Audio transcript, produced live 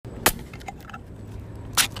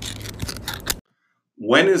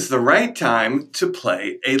When is the right time to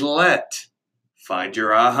play a let? Find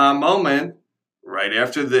your aha moment right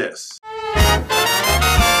after this. Do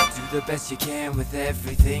the best you can with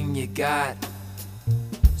everything you got.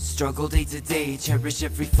 Struggle day to day, cherish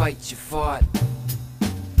every fight you fought.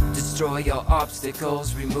 Destroy your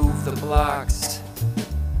obstacles, remove the blocks.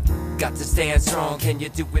 Got to stand strong, can you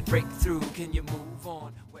do it, break through, can you move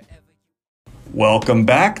on wherever you... Welcome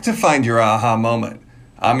back to Find Your Aha Moment.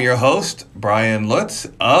 I'm your host, Brian Lutz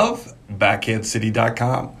of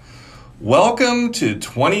BackhandCity.com. Welcome to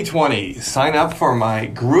 2020. Sign up for my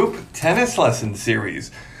group tennis lesson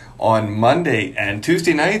series on Monday and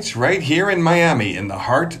Tuesday nights right here in Miami in the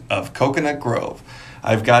heart of Coconut Grove.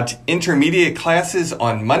 I've got intermediate classes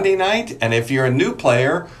on Monday night, and if you're a new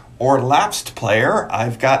player or lapsed player,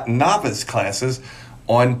 I've got novice classes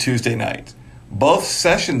on Tuesday night. Both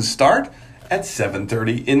sessions start at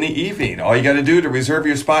 7:30 in the evening. All you got to do to reserve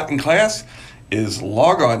your spot in class is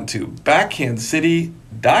log on to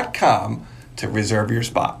BackhandCity.com to reserve your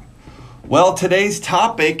spot. Well, today's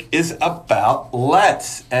topic is about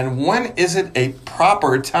lets, and when is it a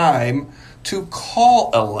proper time to call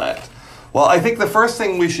a let? Well, I think the first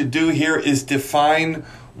thing we should do here is define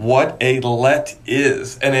what a let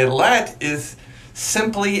is. And a let is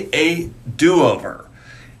simply a do-over.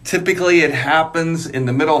 Typically, it happens in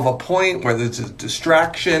the middle of a point where there's a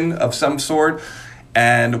distraction of some sort,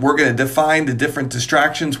 and we're going to define the different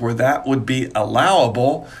distractions where that would be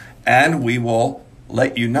allowable, and we will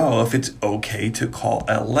let you know if it's okay to call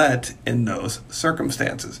a let in those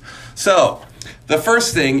circumstances. So, the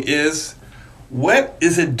first thing is, what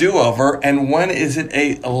is a do-over and when is it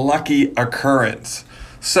a lucky occurrence?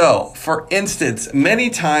 So, for instance, many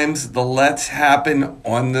times the lets happen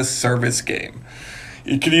on the service game.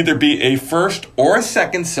 It could either be a first or a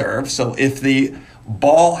second serve. So if the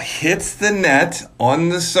ball hits the net on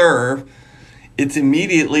the serve, it's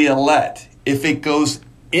immediately a let. If it goes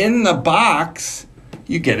in the box,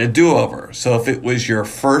 you get a do-over. So if it was your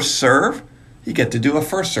first serve, you get to do a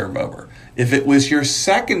first serve over. If it was your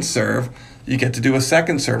second serve, you get to do a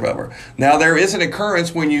second serve over. Now, there is an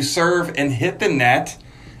occurrence when you serve and hit the net,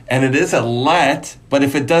 and it is a let, but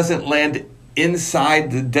if it doesn't land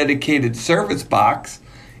inside the dedicated service box,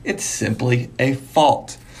 it's simply a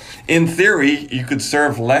fault. In theory, you could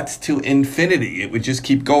serve lets to infinity. It would just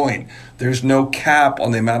keep going. There's no cap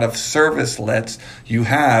on the amount of service lets you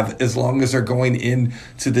have as long as they're going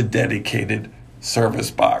into the dedicated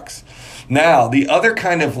service box. Now, the other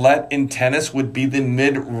kind of let in tennis would be the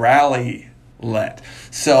mid-rally let.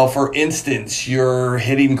 So, for instance, you're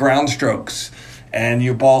hitting ground strokes and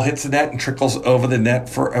your ball hits the net and trickles over the net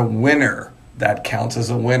for a winner. That counts as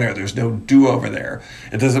a winner. There's no do-over there.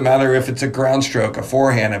 It doesn't matter if it's a ground stroke, a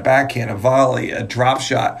forehand, a backhand, a volley, a drop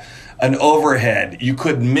shot, an overhead. You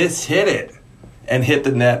could mishit it and hit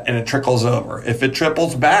the net and it trickles over. If it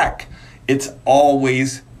triples back, it's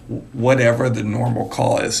always whatever the normal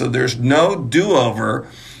call is. So there's no do-over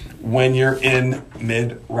when you're in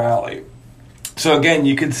mid-rally. So again,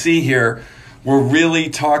 you can see here, we're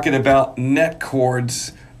really talking about net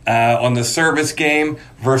chords on the service game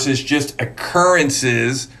versus just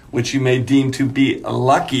occurrences, which you may deem to be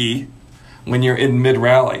lucky when you're in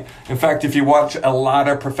mid-rally. In fact, if you watch a lot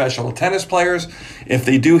of professional tennis players, if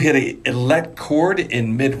they do hit a let chord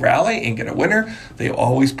in mid-rally and get a winner, they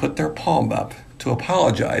always put their palm up to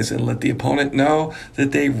apologize and let the opponent know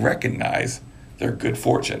that they recognize their good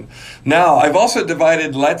fortune. Now, I've also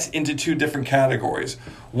divided lets into two different categories.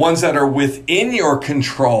 Ones that are within your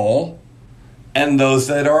control and those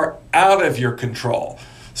that are out of your control.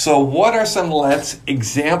 So what are some lets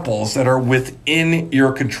examples that are within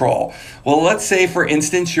your control? Well, let's say, for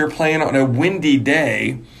instance, you're playing on a windy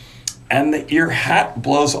day and your hat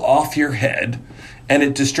blows off your head and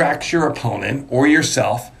it distracts your opponent or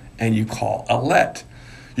yourself and you call a let.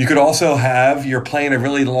 You could also have, you're playing a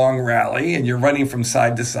really long rally and you're running from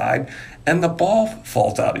side to side and the ball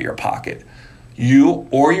falls out of your pocket. You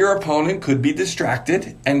or your opponent could be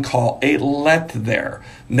distracted and call a let there.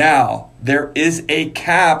 Now, there is a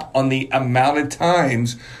cap on the amount of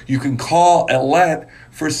times you can call a let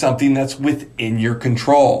for something that's within your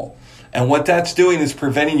control. And what that's doing is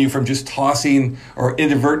preventing you from just tossing or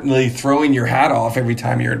inadvertently throwing your hat off every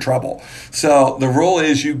time you're in trouble. So the rule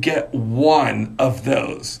is you get one of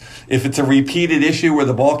those. If it's a repeated issue where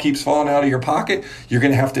the ball keeps falling out of your pocket, you're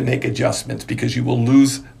going to have to make adjustments because you will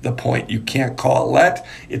lose the point. You can't call a let.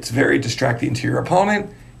 It's very distracting to your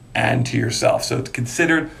opponent and to yourself. So it's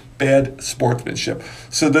considered bad sportsmanship.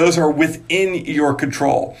 So those are within your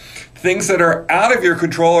control. Things that are out of your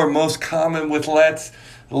control are most common with lets.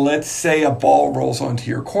 Let's say a ball rolls onto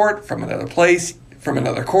your court from another place, from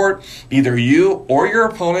another court, either you or your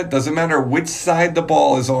opponent, doesn't matter which side the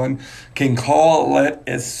ball is on, can call a let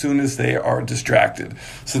as soon as they are distracted.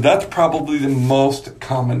 So that's probably the most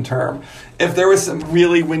common term. If there was some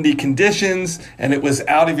really windy conditions and it was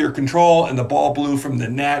out of your control and the ball blew from the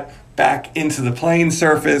net back into the playing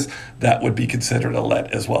surface, that would be considered a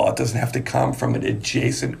let as well. It doesn't have to come from an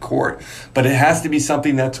adjacent court, but it has to be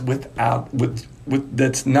something that's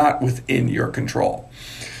that's not within your control.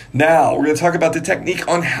 Now, we're going to talk about the technique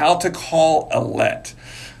on how to call a let.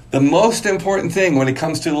 The most important thing when it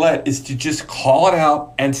comes to let is to just call it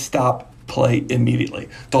out and stop play immediately.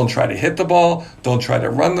 Don't try to hit the ball. Don't try to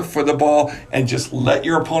run for the ball, and just let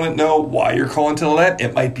your opponent know why you're calling to the let.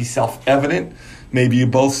 It might be self-evident. Maybe you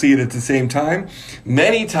both see it at the same time.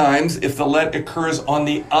 Many times, if the let occurs on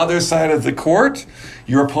the other side of the court,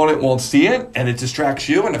 your opponent won't see it, and it distracts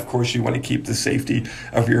you. And of course, you want to keep the safety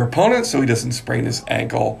of your opponent so he doesn't sprain his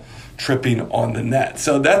ankle tripping on the net.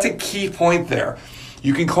 So that's a key point there.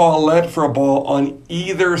 You can call a let for a ball on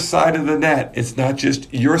either side of the net. It's not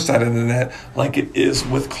just your side of the net like it is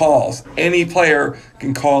with calls. Any player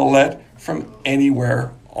can call a let from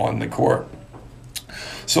anywhere on the court.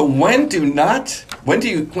 So when can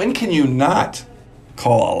you not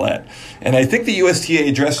call a let? And I think the USTA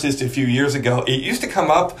addressed this a few years ago. It used to come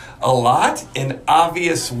up a lot in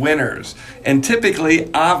obvious winners. And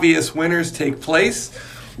typically, obvious winners take place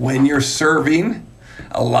when you're serving.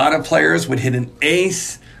 A lot of players would hit an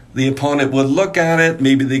ace. The opponent would look at it.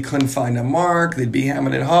 Maybe they couldn't find a mark. They'd be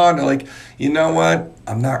hemming and hawing. They're like, you know what?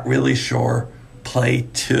 I'm not really sure. Play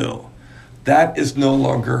two. That is no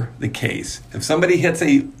longer the case. If somebody hits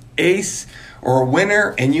a ace or a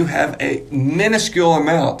winner and you have a minuscule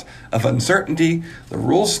amount of uncertainty, the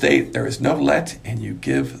rules state there is no let and you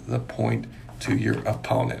give the point to your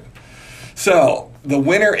opponent. So the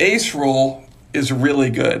winner ace rule is really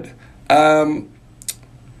good.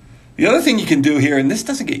 The other thing you can do here, and this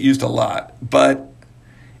doesn't get used a lot, but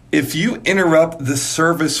if you interrupt the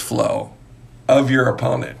service flow of your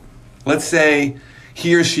opponent, let's say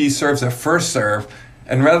he or she serves a first serve,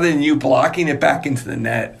 and rather than you blocking it back into the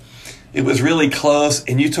net, it was really close,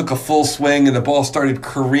 and you took a full swing, and the ball started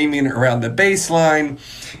careening around the baseline,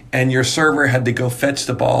 and your server had to go fetch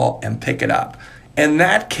the ball and pick it up. In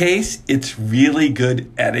that case, it's really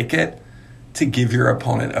good etiquette to give your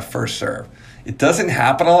opponent a first serve. It doesn't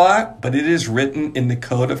happen a lot, but it is written in the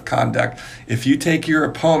code of conduct. If you take your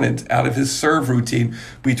opponent out of his serve routine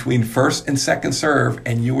between first and second serve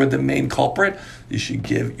and you are the main culprit, you should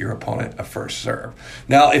give your opponent a first serve.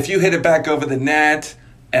 Now, if you hit it back over the net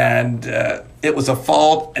and it was a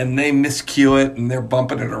fault and they miscue it and they're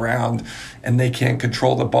bumping it around and they can't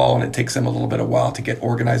control the ball and it takes them a little bit of while to get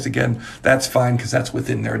organized again, that's fine because that's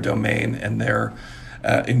within their domain and they're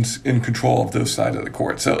in control of those sides of the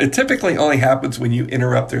court. So it typically only happens when you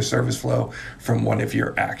interrupt their service flow from one of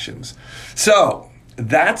your actions. So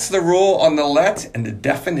that's the rule on the let and the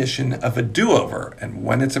definition of a do-over and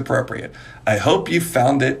when it's appropriate. I hope you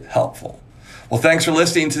found it helpful. Well, thanks for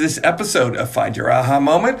listening to this episode of Find Your Aha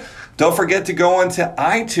Moment. Don't forget to go onto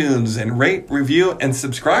iTunes and rate, review, and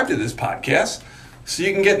subscribe to this podcast so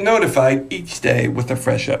you can get notified each day with a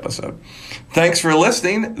fresh episode. Thanks for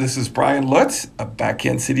listening. This is Brian Lutz of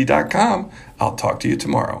BackhandCity.com. I'll talk to you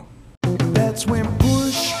tomorrow. That's when